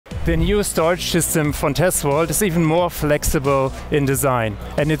The new storage system from Tesvolt is even more flexible in design,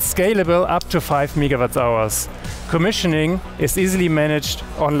 and it's scalable up to 5 MWh. Commissioning is easily managed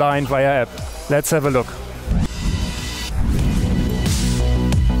online via app. Let's have a look.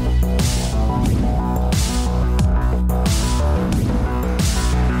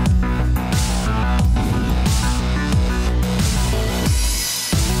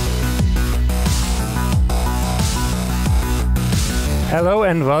 Hello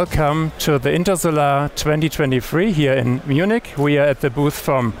and welcome to the Intersolar 2023 here in Munich. We are at the booth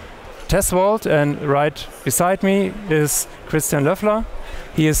from Tesvolt, and right beside me is Christian Löffler.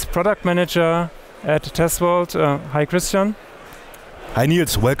 He is product manager at Tesvolt. Hi Christian. Hi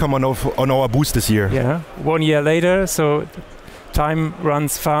Niels, welcome on our booth this year. Yeah, 1 year later, so time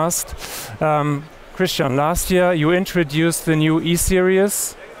runs fast. Christian, last year you introduced the new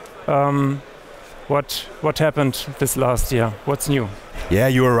E-Series. What happened this last year? What's new? Yeah,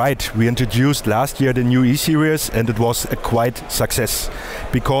 you are right. We introduced last year the new E-Series, and it was a quite success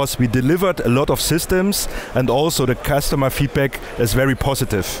because we delivered a lot of systems, and also the customer feedback is very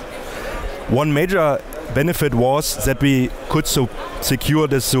positive. One major benefit was that we could secure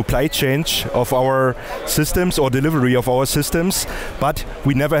the supply chain of our systems or delivery of our systems, but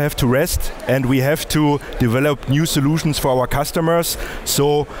we never have to rest, and we have to develop new solutions for our customers.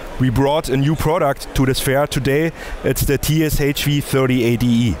 So we brought a new product to this fair today. It's the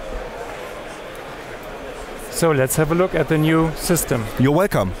TSHV30ADE. So let's have a look at the new system. You're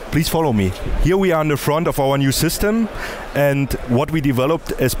welcome. Please follow me. Here we are in the front of our new system, and what we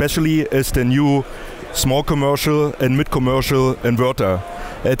developed especially is the new small commercial and mid-commercial inverter.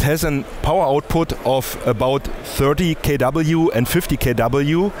 It has a power output of about 30 kW and 50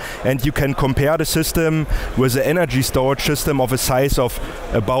 kW, and you can compare the system with an energy storage system of a size of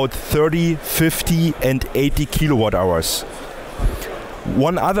about 30, 50 and 80 kilowatt hours.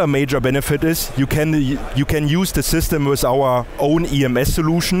 One other major benefit is you can use the system with our own EMS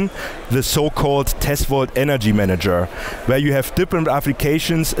solution, the so-called Tesvolt Energy Manager, where you have different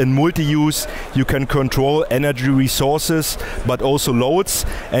applications in multi-use. You can control energy resources, but also loads,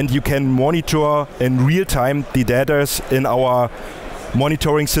 and you can monitor in real time the data in our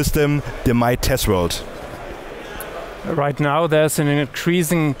monitoring system, the My Tesvolt. Right now there's an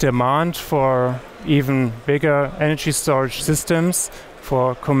increasing demand for even bigger energy storage systems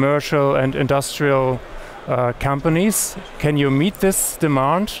for commercial and industrial companies. Can you meet this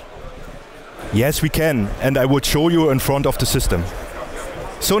demand? Yes, we can, and I would show you in front of the system.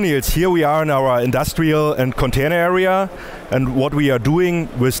 So Niels, here we are in our industrial and container area, and what we are doing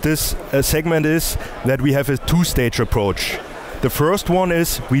with this segment is that we have a two-stage approach. The first one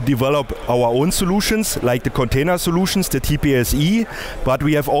is we develop our own solutions, like the container solutions, the TPSE, but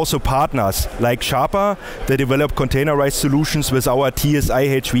we have also partners like Sharper. They develop containerized solutions with our TSI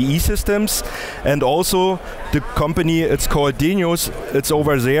HVE systems, and also the company, it's called Denius, it's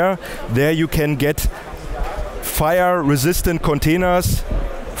over there. There you can get fire-resistant containers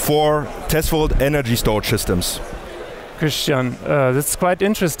for Tesvolt energy storage systems. Christian, that's quite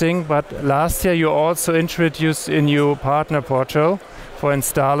interesting, but last year you also introduced a new partner portal for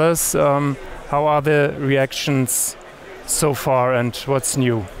installers. How are the reactions so far, and what's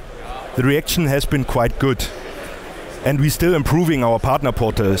new? The reaction has been quite good, and we're still improving our partner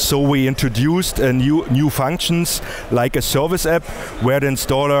portal. So we introduced new functions like a service app where the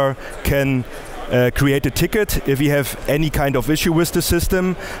installer can create a ticket if you have any kind of issue with the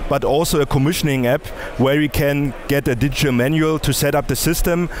system, but also a commissioning app where you can get a digital manual to set up the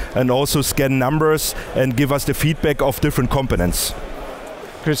system and also scan numbers and give us the feedback of different components.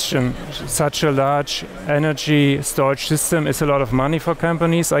 Christian, such a large energy storage system is a lot of money for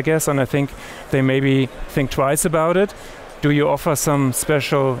companies, I guess, and I think they maybe think twice about it. Do you offer some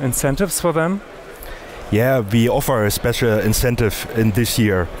special incentives for them? Yeah, we offer a special incentive in this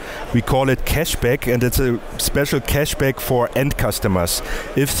year. We call it cashback, and it's a special cashback for end customers.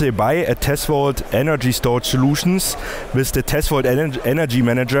 If they buy a Tesvolt energy storage solutions with the Tesvolt Energy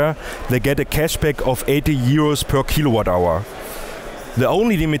Manager, they get a cashback of 80 euros per kilowatt hour. The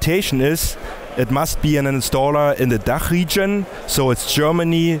only limitation is it must be an installer in the DACH region, so it's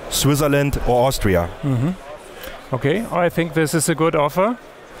Germany, Switzerland or Austria. Mm-hmm. Okay, I think this is a good offer.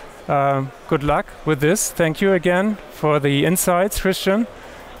 Good luck with this. Thank you again for the insights, Christian.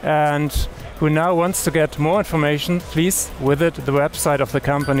 And who now wants to get more information, please visit the website of the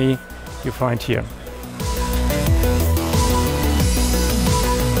company you find here.